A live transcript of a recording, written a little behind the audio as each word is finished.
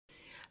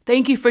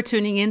Thank you for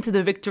tuning in to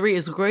the Victory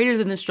is Greater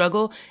Than the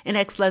Struggle, an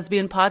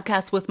ex-lesbian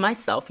podcast with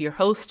myself, your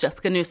host,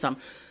 Jessica Newsom.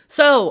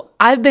 So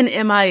I've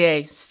been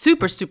MIA,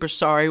 super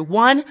sorry.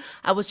 One,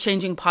 I was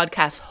changing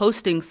podcast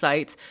hosting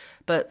sites,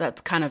 but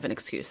that's kind of an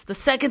excuse. The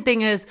second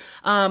thing is,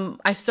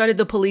 I started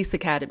the police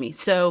academy.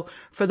 So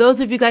for those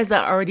of you guys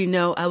that already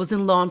know, I was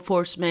in law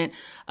enforcement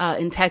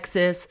in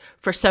Texas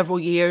for several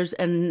years,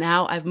 and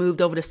now I've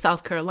moved over to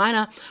South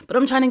Carolina, but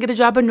I'm trying to get a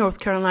job in North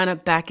Carolina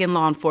back in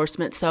law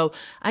enforcement. So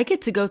I get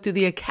to go through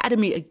the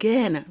academy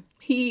again.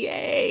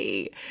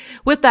 Yay.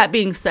 With that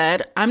being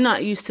said, I'm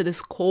not used to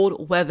this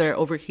cold weather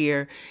over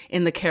here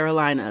in the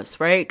Carolinas,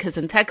 right? Because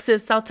in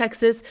Texas, South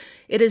Texas,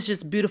 it is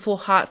just beautiful,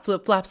 hot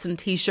flip-flops and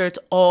t-shirts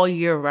all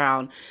year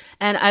round.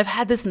 And I've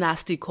had this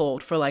nasty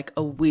cold for like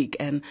a week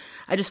and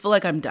I just feel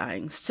like I'm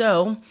dying.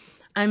 So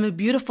I'm a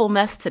beautiful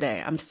mess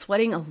today. I'm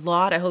sweating a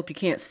lot. I hope you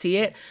can't see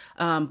it,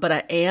 but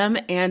I am.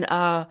 And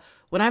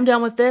when I'm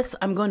done with this,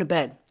 I'm going to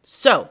bed.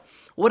 So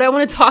what I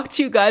want to talk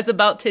to you guys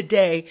about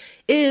today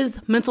is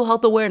mental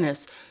health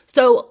awareness.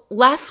 So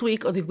last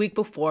week or the week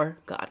before,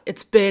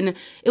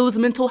 it was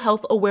Mental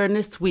Health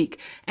Awareness Week.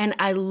 And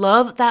I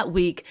love that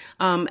week.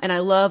 And I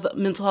love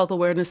Mental Health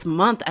Awareness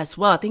Month as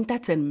well. I think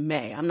that's in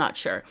May. I'm not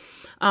sure.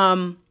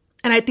 And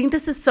I think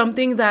this is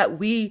something that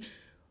we,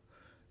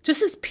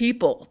 just as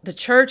people, the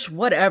church,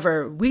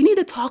 whatever, we need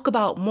to talk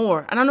about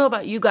more. I don't know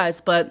about you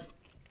guys, but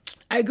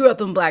I grew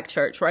up in Black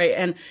church, right?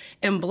 And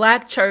in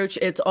Black church,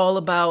 it's all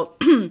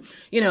about,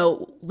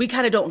 we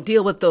kind of don't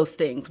deal with those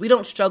things. We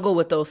don't struggle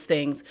with those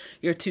things.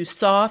 You're too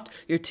soft.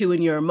 You're too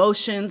in your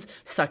emotions.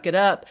 Suck it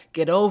up.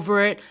 Get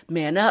over it.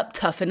 Man up.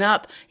 Toughen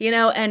up.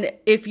 And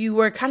if you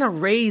were kind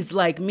of raised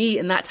like me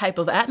in that type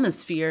of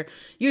atmosphere,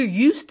 you're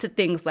used to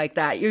things like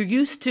that. You're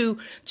used to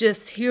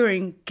just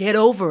hearing, get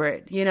over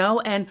it,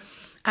 and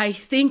I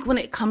think when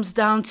it comes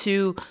down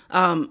to,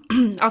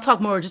 I'll talk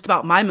more just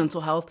about my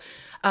mental health.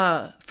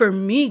 For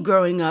me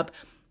growing up,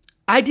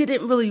 I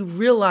didn't really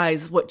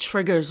realize what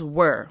triggers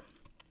were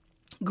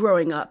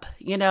growing up.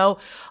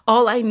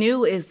 All I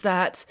knew is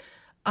that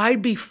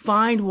I'd be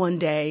fine one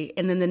day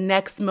and then the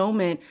next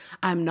moment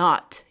I'm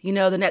not.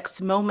 The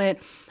next moment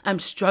I'm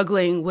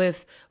struggling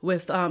with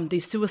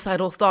these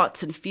suicidal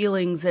thoughts and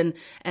feelings and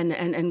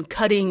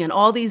cutting and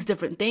all these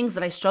different things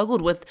that I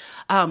struggled with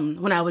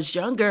when I was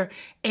younger.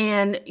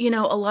 And,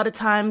 a lot of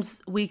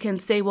times we can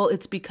say, well,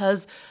 it's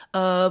because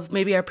of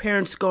maybe our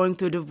parents going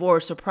through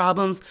divorce or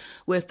problems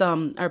with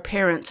our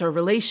parents or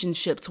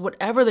relationships,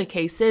 whatever the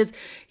case is.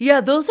 Yeah,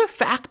 those are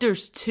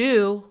factors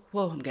too.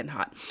 Whoa, I'm getting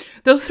hot.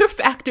 Those are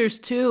factors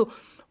too.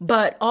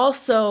 But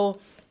also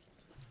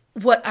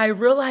what I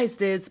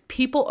realized is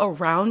people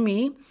around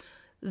me,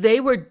 they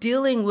were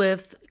dealing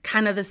with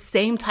kind of the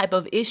same type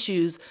of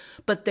issues,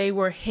 but they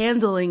were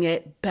handling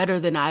it better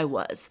than I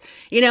was,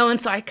 and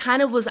so I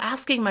kind of was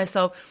asking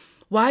myself,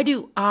 why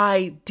do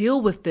I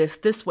deal with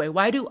this way?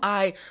 Why do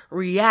I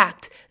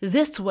react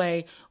this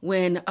way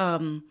when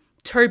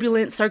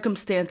turbulent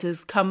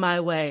circumstances come my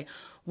way?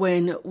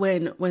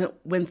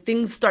 When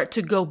things start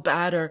to go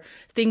bad or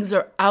things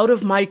are out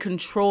of my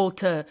control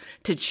to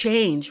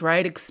change,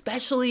 right?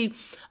 Especially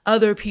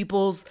other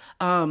people's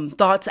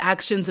thoughts,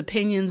 actions,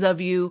 opinions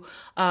of you,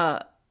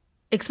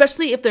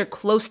 especially if they're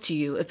close to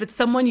you, if it's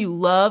someone you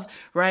love,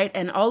 right?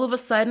 And all of a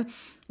sudden,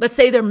 let's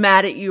say they're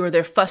mad at you or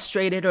they're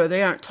frustrated or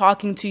they aren't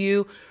talking to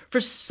you. For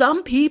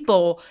some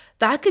people,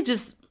 that could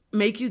just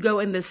make you go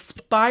in this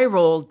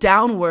spiral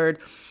downward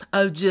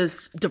of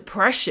just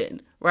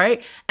depression,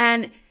 right?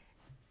 And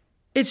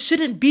it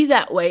shouldn't be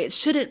that way. It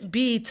shouldn't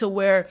be to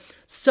where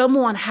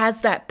someone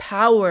has that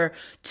power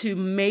to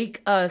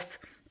make us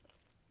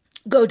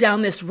go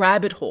down this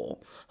rabbit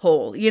hole.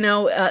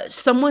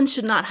 Someone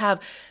should not have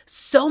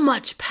so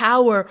much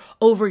power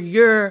over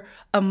your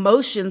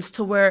emotions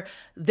to where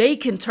they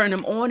can turn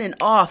them on and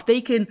off.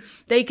 They can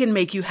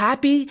make you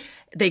happy.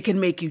 They can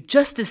make you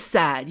just as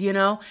sad,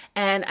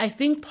 And I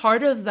think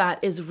part of that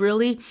is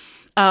really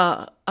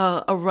a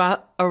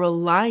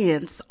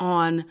reliance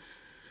on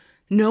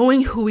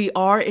knowing who we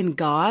are in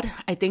God.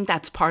 I think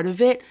that's part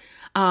of it.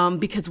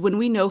 Because when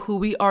we know who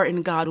we are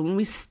in God, when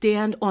we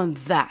stand on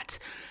that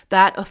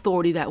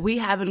authority that we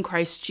have in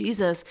Christ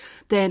Jesus,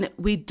 then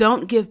we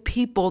don't give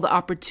people the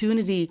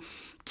opportunity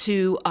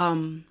to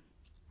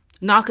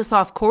knock us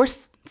off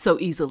course so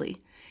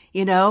easily.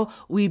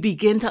 We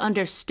begin to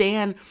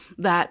understand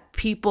that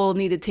people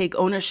need to take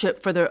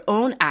ownership for their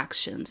own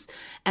actions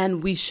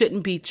and we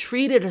shouldn't be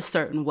treated a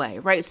certain way,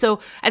 right?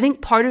 So I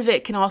think part of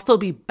it can also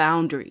be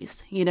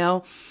boundaries,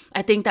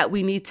 I think that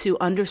we need to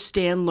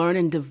understand, learn,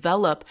 and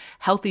develop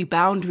healthy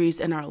boundaries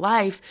in our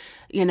life,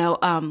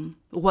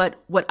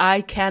 what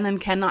I can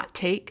and cannot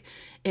take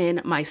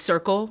in my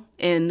circle,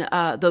 in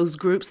those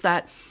groups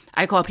that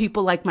I call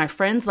people like my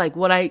friends, like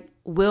what I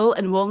will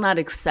and will not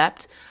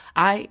accept.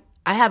 I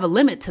have a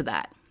limit to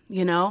that,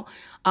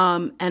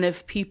 and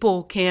if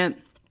people can't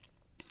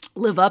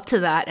live up to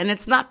that, and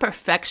it's not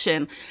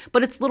perfection,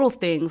 but it's little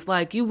things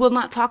like you will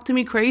not talk to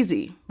me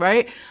crazy,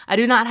 right? I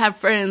do not have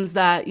friends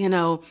that,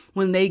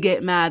 when they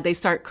get mad, they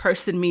start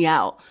cursing me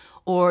out,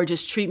 or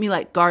just treat me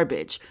like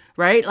garbage,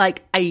 right?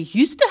 Like I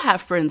used to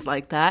have friends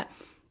like that,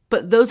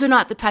 but those are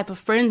not the type of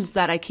friends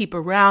that I keep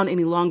around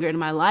any longer in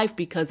my life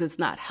because it's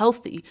not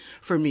healthy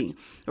for me,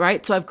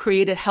 right? So I've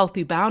created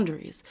healthy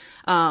boundaries.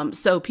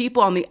 So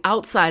people on the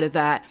outside of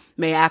that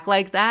may act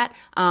like that,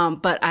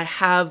 but I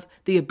have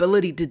the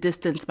ability to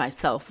distance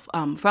myself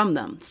from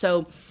them.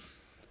 So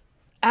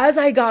as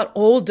I got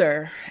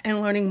older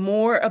and learning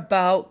more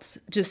about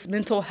just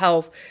mental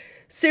health,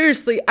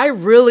 seriously, I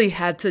really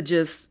had to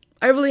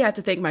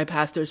thank my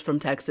pastors from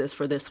Texas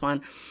for this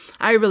one.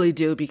 I really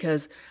do,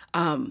 because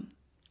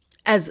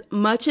as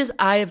much as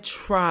I have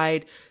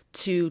tried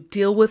to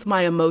deal with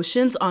my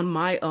emotions on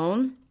my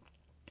own,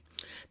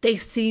 they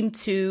seem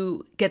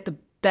to get the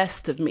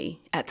best of me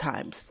at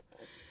times.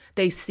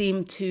 They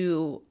seem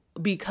to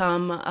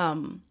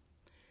become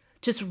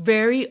just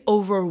very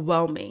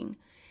overwhelming.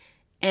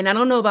 And I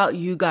don't know about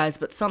you guys,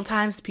 but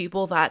sometimes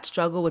people that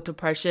struggle with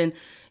depression,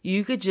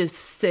 you could just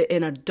sit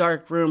in a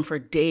dark room for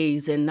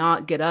days and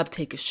not get up,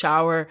 take a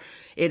shower.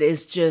 It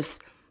is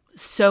just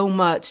so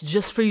much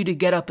just for you to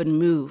get up and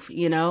move,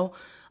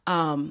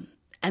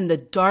 and the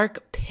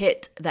dark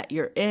pit that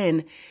you're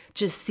in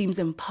just seems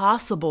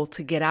impossible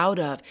to get out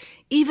of,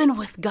 even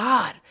with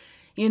God,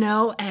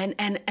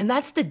 and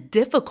that's the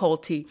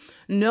difficulty,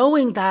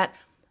 knowing that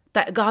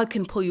God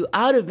can pull you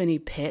out of any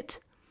pit,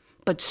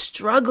 but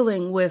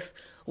struggling with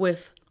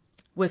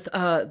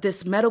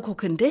this medical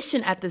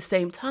condition at the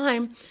same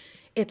time,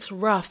 it's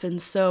rough.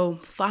 And so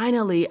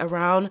finally,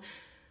 around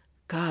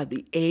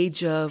the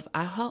age of,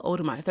 how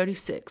old am I?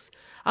 36.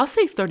 I'll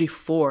say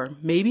 34,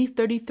 maybe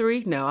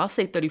 33. No, I'll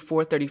say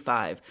 34,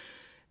 35.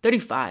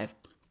 35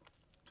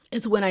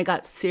 is when I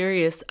got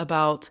serious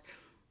about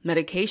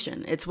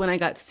medication. It's when I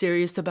got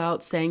serious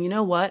about saying, you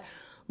know what,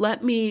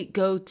 let me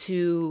go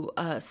to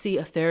see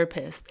a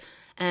therapist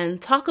and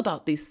talk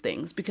about these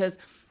things, because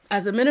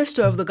as a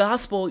minister of the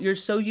gospel, you're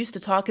so used to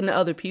talking to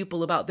other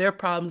people about their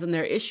problems and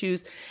their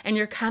issues. And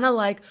you're kind of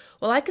like,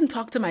 well, I can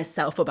talk to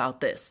myself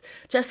about this.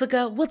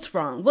 Jessica, what's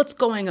wrong? What's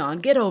going on?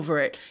 Get over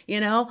it,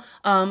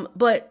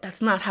 But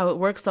that's not how it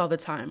works all the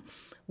time.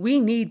 We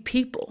need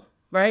people,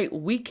 right?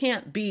 We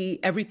can't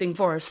be everything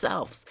for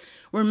ourselves.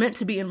 We're meant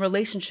to be in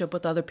relationship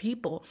with other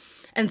people.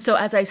 And so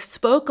as I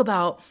spoke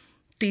about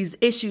these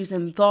issues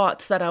and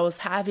thoughts that I was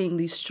having,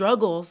 these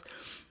struggles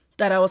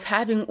that I was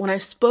having, when I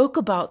spoke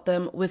about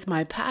them with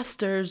my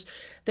pastors,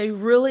 they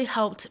really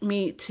helped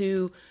me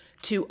to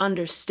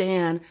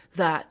understand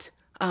that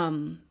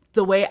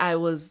the way I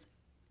was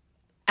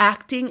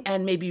acting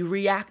and maybe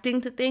reacting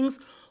to things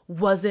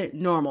wasn't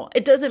normal.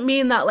 It doesn't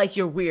mean that like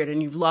you're weird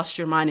and you've lost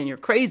your mind and you're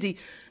crazy.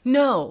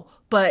 No,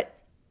 but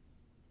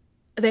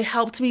they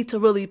helped me to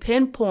really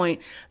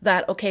pinpoint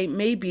that, okay,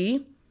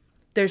 maybe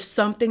there's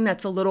something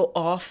that's a little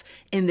off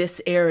in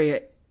this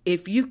area.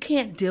 If you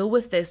can't deal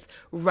with this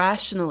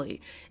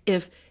rationally,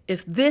 if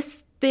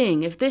this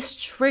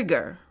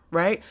trigger,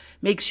 right,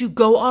 makes you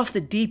go off the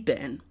deep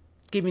end,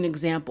 give you an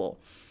example.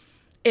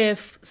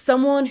 If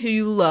someone who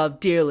you love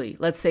dearly,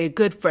 let's say a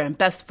good friend,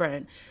 best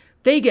friend,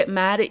 they get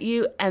mad at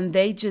you and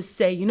they just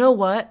say, you know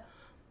what?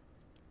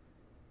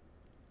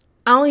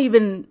 I don't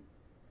even,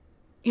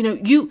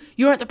 you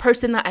aren't the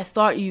person that I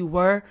thought you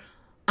were.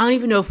 I don't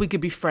even know if we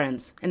could be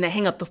friends. And they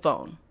hang up the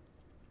phone.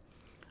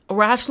 A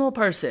rational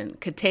person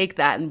could take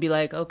that and be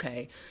like,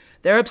 okay,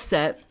 they're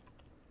upset.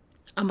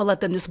 I'm going to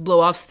let them just blow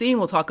off steam.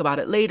 We'll talk about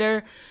it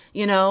later,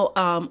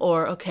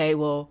 or, okay,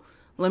 well,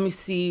 let me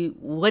see,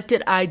 what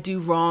did I do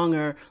wrong?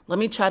 Or let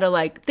me try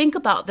to think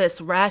about this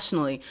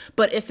rationally.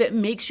 But if it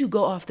makes you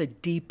go off the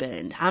deep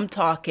end, I'm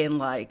talking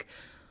like,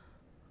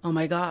 oh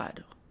my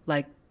God,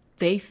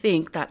 they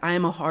think that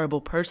I'm a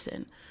horrible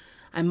person.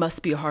 I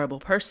must be a horrible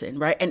person,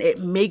 right? And it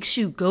makes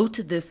you go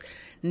to this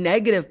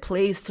negative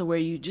place to where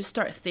you just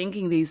start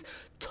thinking these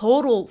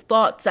total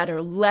thoughts that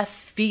are left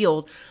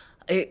field.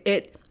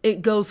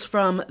 It goes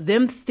from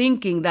them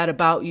thinking that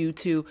about you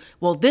to,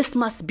 well, this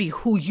must be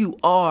who you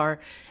are.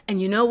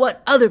 And you know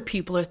what? Other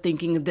people are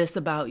thinking this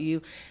about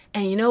you.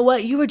 And you know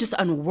what? You were just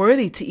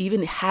unworthy to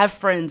even have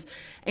friends.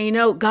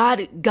 And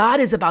God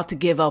is about to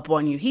give up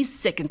on you. He's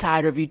sick and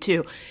tired of you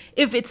too.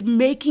 If it's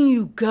making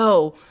you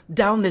go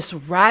down this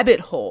rabbit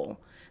hole,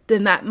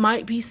 then that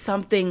might be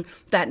something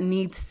that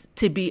needs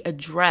to be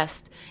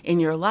addressed in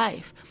your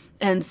life.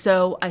 And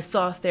so I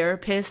saw a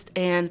therapist,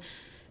 and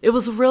it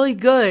was really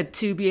good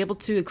to be able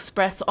to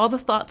express all the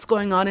thoughts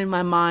going on in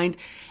my mind,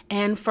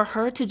 and for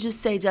her to just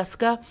say,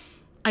 Jessica,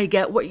 I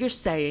get what you're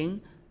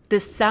saying.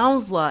 This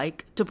sounds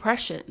like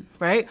depression,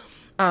 right?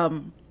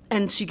 And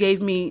she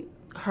gave me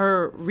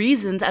her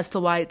reasons as to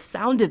why it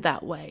sounded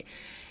that way.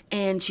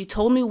 And she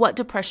told me what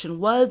depression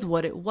was,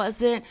 what it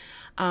wasn't.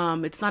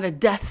 It's not a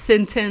death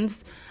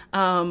sentence.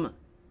 And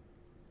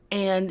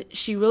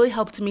she really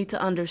helped me to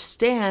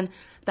understand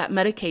that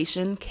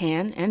medication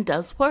can and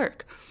does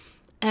work.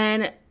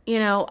 And,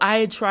 I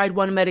had tried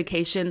one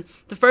medication.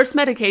 The first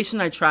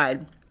medication I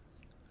tried,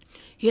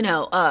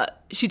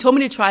 she told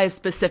me to try a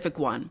specific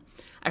one.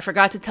 I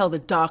forgot to tell the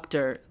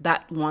doctor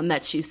that one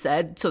that she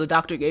said. So the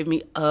doctor gave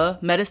me a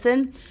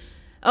medicine.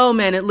 Oh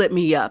man, it lit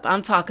me up.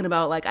 I'm talking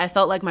about like I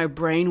felt like my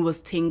brain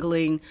was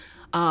tingling.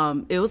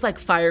 It was like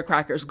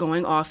firecrackers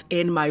going off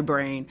in my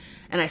brain,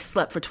 and I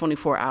slept for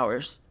 24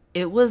 hours.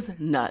 It was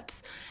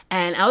nuts.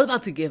 And I was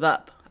about to give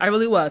up. I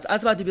really was. I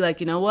was about to be like,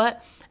 you know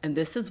what? And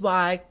this is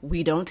why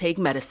we don't take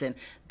medicine.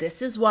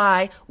 This is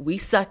why we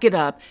suck it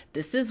up.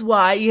 This is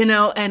why,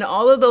 and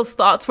all of those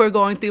thoughts were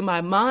going through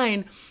my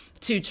mind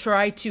to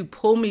try to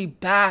pull me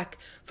back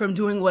from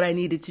doing what I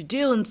needed to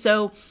do. And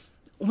so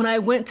when I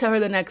went to her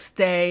the next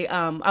day,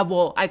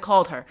 I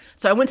called her.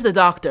 So I went to the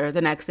doctor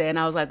the next day and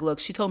I was like, look,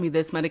 she told me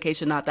this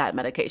medication, not that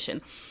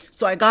medication.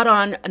 So I got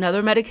on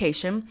another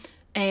medication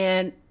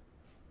and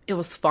it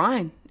was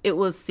fine. It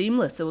was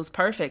seamless. It was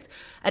perfect.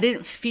 I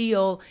didn't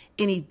feel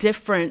any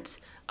different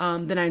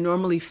than I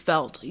normally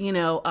felt,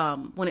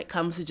 when it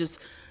comes to just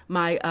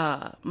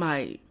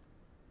my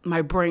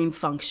brain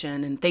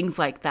function and things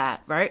like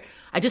that, right?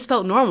 I just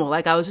felt normal,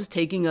 like I was just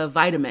taking a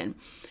vitamin.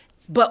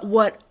 But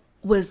what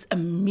was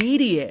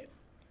immediate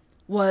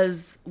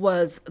was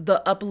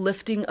the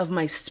uplifting of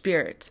my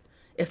spirit,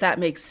 if that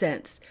makes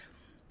sense.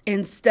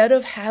 Instead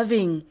of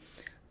having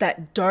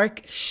that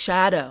dark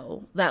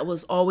shadow that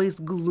was always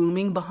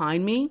glooming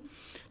behind me,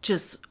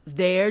 just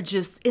there,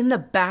 just in the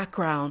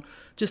background,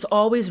 just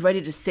always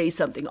ready to say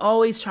something,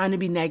 always trying to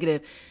be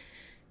negative,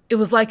 it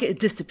was like it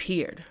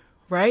disappeared,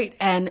 right?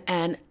 And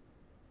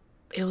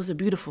it was a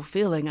beautiful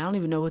feeling. I don't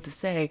even know what to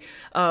say.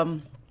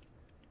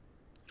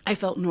 I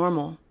felt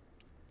normal.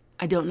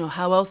 I don't know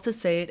how else to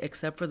say it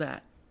except for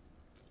that.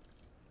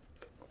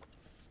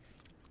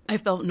 I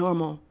felt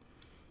normal.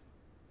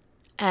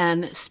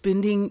 And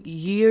spending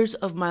years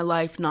of my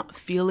life not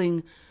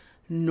feeling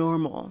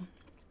normal,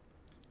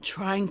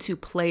 trying to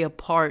play a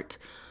part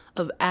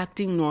of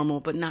acting normal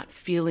but not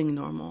feeling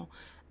normal,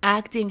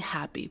 acting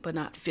happy but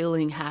not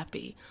feeling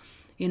happy,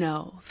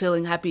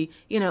 feeling happy,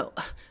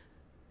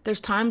 there's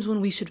times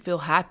when we should feel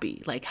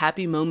happy, like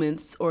happy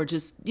moments or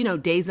just,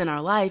 days in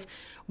our life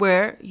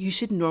where you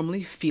should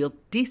normally feel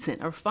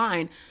decent or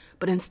fine,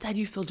 but instead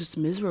you feel just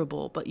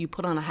miserable, but you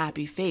put on a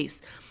happy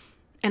face.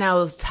 And I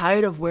was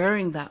tired of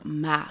wearing that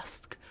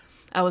mask.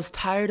 I was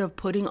tired of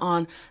putting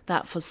on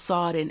that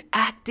facade and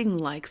acting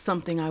like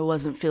something I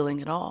wasn't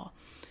feeling at all.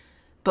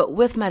 But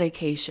with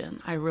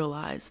medication, I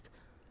realized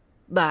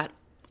that,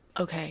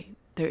 okay,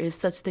 there is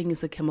such thing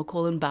as a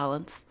chemical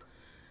imbalance.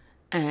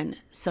 And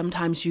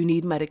sometimes you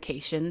need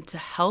medication to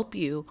help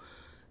you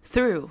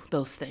through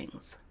those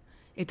things.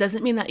 It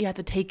doesn't mean that you have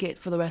to take it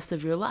for the rest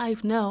of your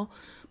life, no,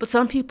 but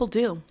some people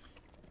do.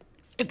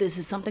 If this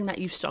is something that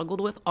you've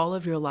struggled with all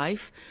of your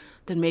life,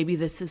 then maybe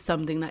this is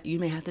something that you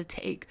may have to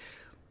take.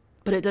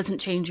 But it doesn't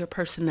change your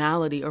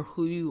personality or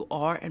who you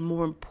are. And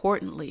more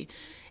importantly,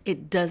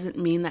 it doesn't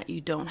mean that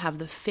you don't have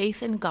the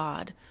faith in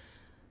God,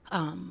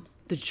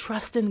 the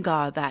trust in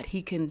God that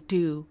He can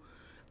do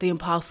the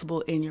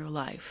impossible in your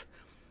life.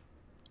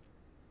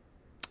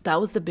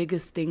 That was the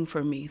biggest thing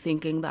for me,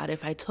 thinking that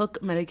if I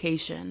took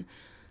medication,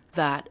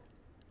 that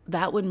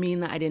would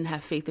mean that I didn't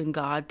have faith in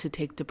God to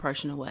take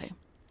depression away.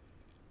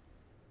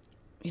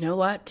 You know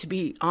what? To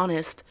be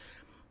honest,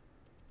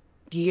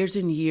 years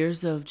and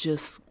years of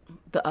just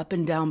the up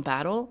and down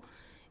battle,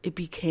 it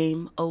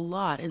became a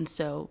lot. And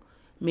so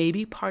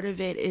maybe part of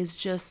it is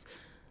just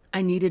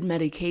I needed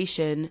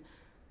medication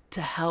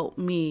to help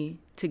me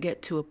to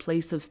get to a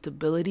place of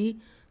stability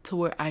to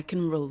where I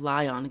can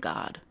rely on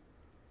God.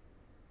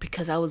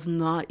 Because I was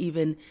not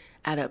even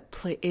at a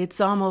place.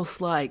 It's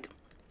almost like,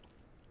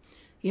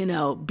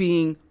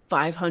 being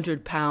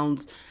 500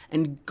 pounds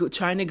and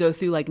trying to go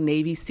through like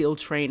Navy SEAL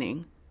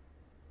training.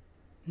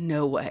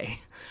 No way,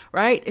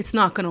 right? It's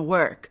not going to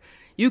work.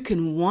 You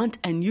can want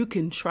and you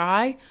can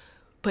try,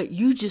 but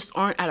you just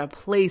aren't at a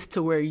place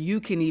to where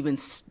you can even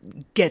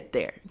get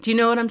there. Do you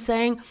know what I'm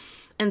saying?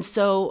 And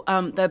so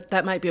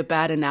that might be a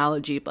bad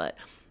analogy, but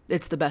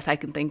it's the best I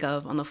can think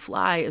of on the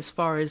fly as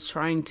far as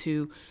trying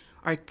to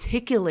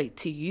articulate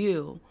to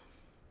you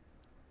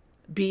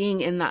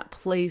being in that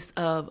place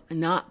of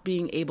not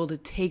being able to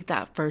take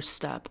that first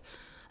step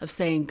of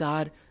saying,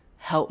 God,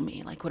 help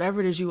me. Like whatever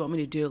it is you want me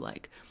to do,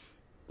 like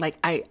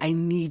I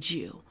need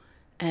you.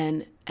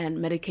 And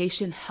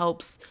medication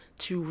helps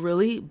to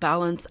really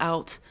balance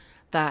out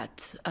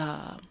that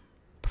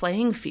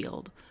playing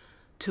field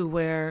to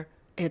where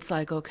it's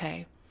like,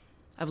 okay,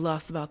 I've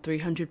lost about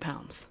 300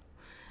 pounds.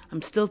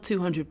 I'm still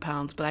 200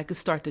 pounds, but I could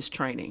start this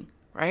training,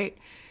 right?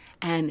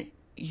 And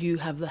you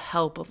have the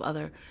help of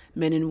other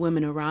men and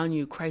women around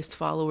you, Christ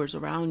followers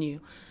around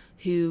you,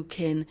 who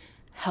can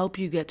help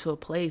you get to a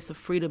place of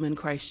freedom in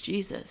Christ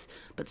Jesus.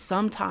 But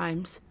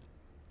sometimes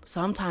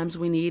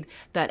we need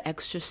that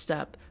extra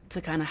step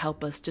to kind of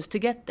help us just to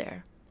get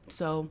there.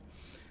 So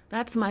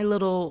that's my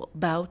little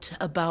bout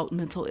about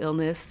mental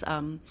illness.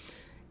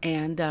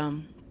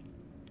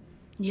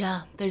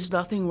 Yeah, there's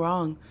nothing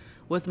wrong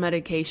with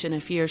medication.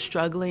 If you're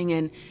struggling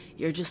and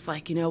you're just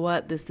like, you know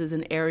what, this is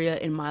an area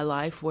in my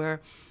life where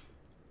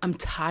I'm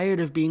tired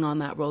of being on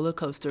that roller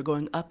coaster,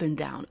 going up and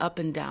down,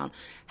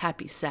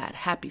 happy, sad,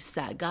 happy,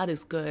 sad. God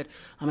is good.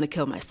 I'm going to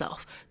kill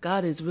myself.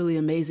 God is really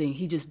amazing.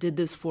 He just did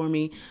this for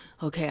me.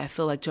 Okay, I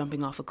feel like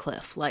jumping off a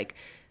cliff. Like,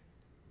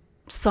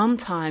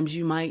 sometimes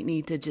you might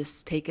need to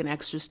just take an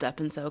extra step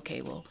and say,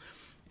 okay, well,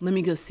 let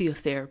me go see a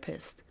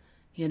therapist,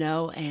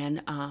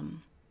 and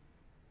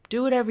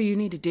do whatever you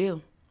need to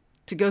do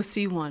to go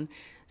see one.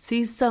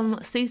 See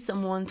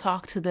someone,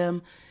 talk to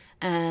them,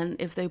 and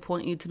if they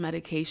point you to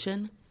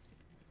medication,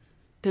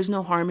 there's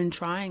no harm in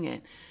trying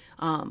it.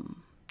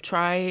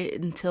 Try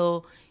it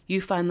until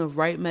you find the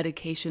right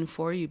medication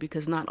for you,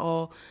 because not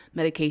all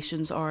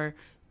medications are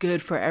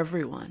good for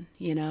everyone,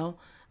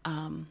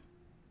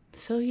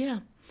 So yeah,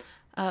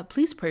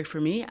 please pray for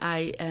me.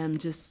 I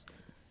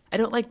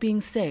don't like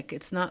being sick.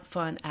 It's not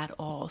fun at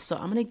all. So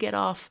I'm going to get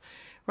off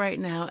right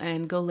now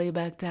and go lay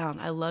back down.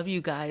 I love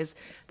you guys.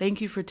 Thank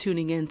you for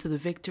tuning in to The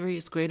Victory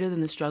is Greater Than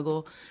the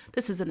Struggle.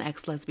 This is an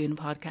ex-lesbian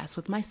podcast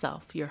with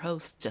myself, your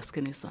host,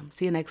 Jessica Newsom.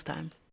 See you next time.